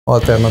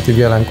Alternatív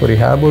jelenkori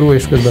háború,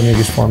 és közben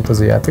mégis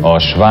fantasy játék. A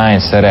S.W.I.N.E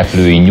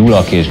szereplői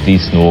nyulak és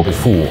disznók.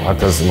 Fú,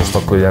 hát ez most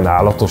akkor ilyen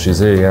állatos,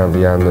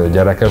 ilyen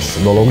gyerekes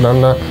dolog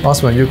lenne.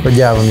 Azt mondjuk, hogy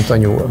gyáva, mint a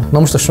nyúl. Na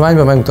most a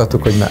S.W.I.N.E-ben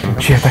megmutattuk, hogy nem.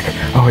 Sietek,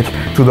 ahogy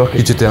tudok.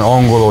 Kicsit ilyen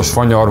angolos,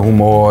 fanyar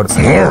humor,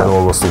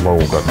 dolgoztuk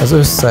magunkat. Az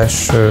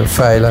összes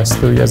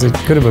fejlesztő, ugye ez egy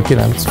kb.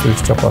 9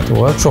 fős csapat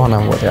volt, soha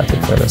nem volt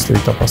játékfejlesztői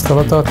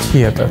tapasztalata,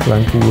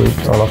 hihetetlen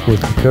kult alakult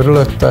ki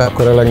körülötte.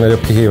 Akkor a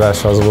legnagyobb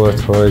kihívás az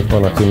volt, hogy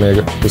van, aki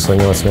még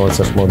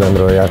 28-8-as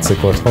modemről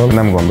játszik otthon.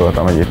 Nem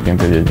gondoltam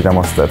egyébként, hogy egy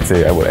remaster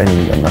céljából ennyi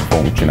mindent meg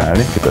fogunk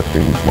csinálni,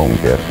 kitettünk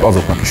magunkért.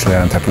 Azoknak is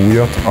jelenthet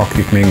újat,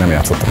 akik még nem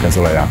játszottak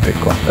ezzel a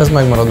játékkal. Ez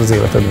megmarad az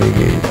életed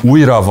végéig.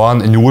 Újra van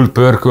nyúl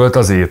pörkölt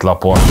az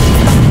étlapon.